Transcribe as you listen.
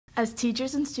As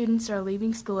teachers and students are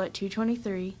leaving school at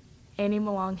 2:23, Annie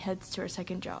Melong heads to her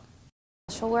second job.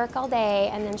 She'll work all day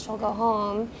and then she'll go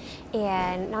home,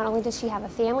 and not only does she have a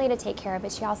family to take care of,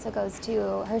 but she also goes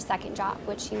to her second job,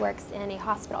 which she works in a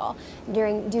hospital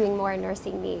doing more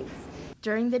nursing needs.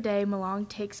 During the day, Melong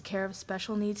takes care of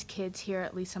special needs kids here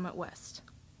at Lee Summit West.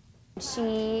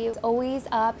 She's always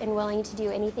up and willing to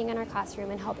do anything in our classroom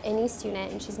and help any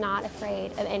student, and she's not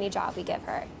afraid of any job we give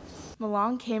her.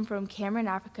 Melong came from Cameroon,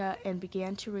 Africa, and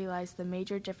began to realize the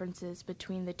major differences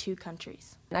between the two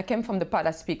countries. I came from the part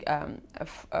that speak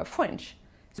French.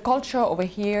 The culture over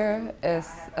here is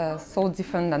so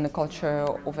different than the culture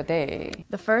over there.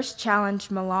 The first challenge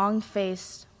Melong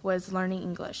faced was learning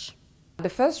English. The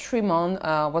first 3 months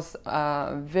was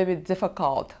very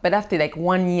difficult, but after like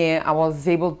 1 year, I was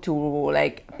able to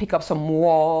pick up some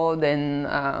words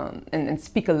and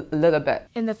speak a little bit.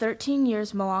 In the 13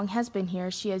 years Melong has been here,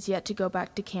 she has yet to go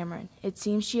back to Cameroon. It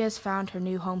seems she has found her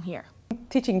new home here.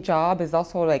 Teaching job is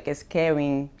also is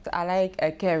caring. I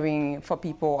like caring for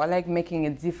people. I like making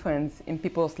a difference in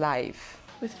people's life.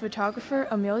 With photographer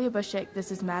Amelia Bushek,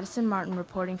 this is Madison Martin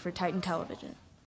reporting for Titan Television.